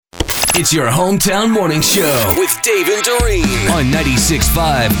It's your hometown morning show with Dave and Dorene on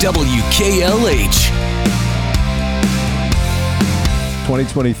 96.5 WKLH.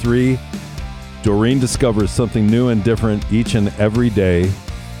 2023, Dorene discovers something new and different each and every day.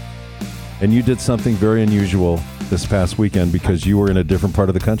 And you did something very unusual this past weekend because you were in a different part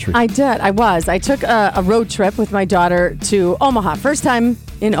of the country. I did. I was. I took a road trip with my daughter to Omaha. First time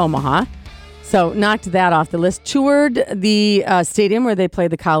in Omaha. So knocked that off the list. Toured the stadium where they play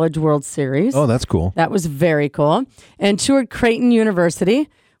the College World Series. Oh, that's cool. That was very cool. And toured Creighton University,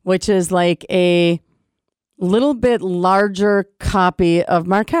 which is like a little bit larger copy of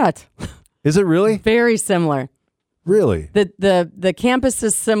Marquette. Is it really? Very similar. Really? The campus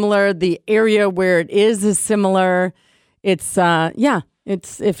is similar. The area where it is similar. It's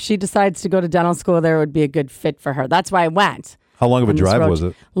if she decides to go to dental school there, it would be a good fit for her. That's why I went. How long of a drive was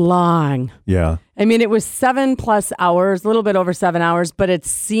it? Long. Yeah. I mean, it was 7+ hours, a little bit over 7 hours, but it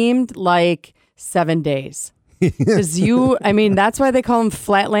seemed like 7 days. Because that's why they call them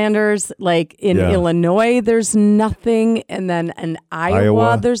Flatlanders. Like in Illinois, there's nothing. And then in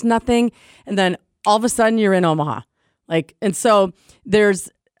Iowa, there's nothing. And then all of a sudden you're in Omaha. And so there's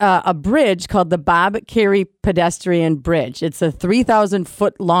a bridge called the Bob Carey Pedestrian Bridge. It's a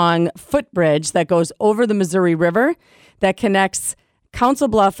 3,000-foot long footbridge that goes over the Missouri River that connects Council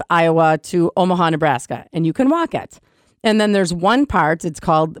Bluff, Iowa to Omaha, Nebraska. And you can walk it. And then there's one part, it's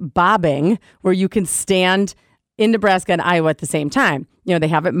called bobbing, where you can stand in Nebraska and Iowa at the same time. You know, they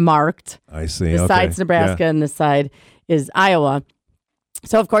have it marked. I see. This side's Nebraska and this side is Iowa.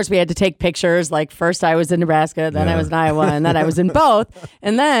 So, of course, we had to take pictures. Like, first I was in Nebraska, then I was in Iowa, and then I was in both.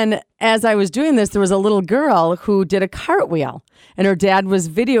 And then, as I was doing this, there was a little girl who did a cartwheel. And her dad was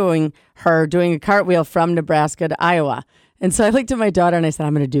videoing her doing a cartwheel from Nebraska to Iowa. And so I looked at my daughter and I said,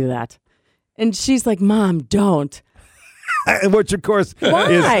 I'm going to do that. And she's like, Mom, don't. Which, of course, is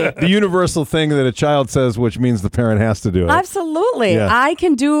the universal thing that a child says, which means the parent has to do it. Absolutely. Yeah. I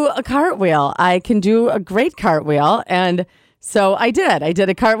can do a cartwheel. I can do a great cartwheel. And so I did. I did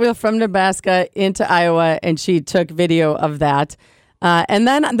a cartwheel from Nebraska into Iowa, and she took video of that. And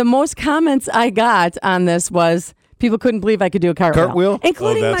then the most comments I got on this was people couldn't believe I could do a cartwheel. Cartwheel?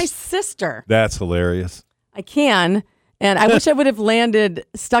 Including my sister. That's hilarious. I can. And I wish I would have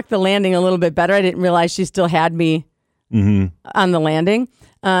stuck the landing a little bit better. I didn't realize she still had me on the landing.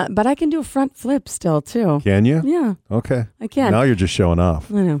 But I can do a front flip still, too. Can you? Yeah. Okay. I can. Now you're just showing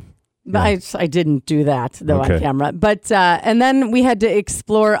off. I know. But I didn't do that, though, on camera. But and then we had to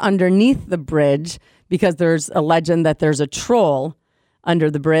explore underneath the bridge because there's a legend that there's a troll under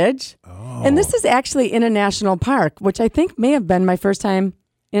the bridge. Oh. And this is actually in a national park, which I think may have been my first time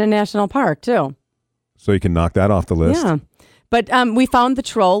in a national park, too. So you can knock that off the list. Yeah. But we found the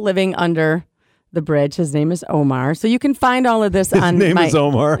troll living under the bridge. His name is Omar. So you can find all of this on my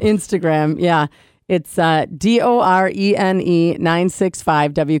Instagram. Yeah. It's Dorene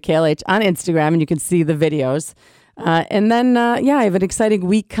 965 WKLH on Instagram, and you can see the videos. And then, I have an exciting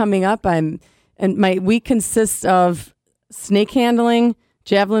week coming up. And my week consists of snake handling,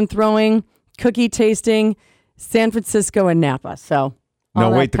 javelin throwing, cookie tasting, San Francisco, and Napa. So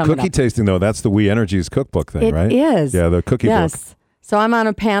now, wait, the cookie tasting, though, that's the We Energies cookbook thing, right? It is. Yeah, the cookie book. So I'm on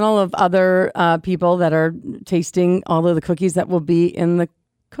a panel of other people that are tasting all of the cookies that will be in the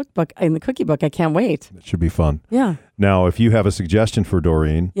cookbook, in the cookie book. I can't wait. It should be fun. Yeah. Now, if you have a suggestion for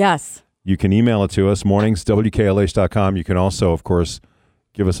Dorene, yes, you can email it to us, mornings@wklh.com. You can also, of course,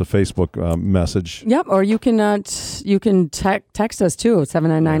 give us a Facebook message. Yep, or you can text us too,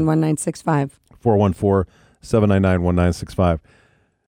 799-1965. 414-799-1965.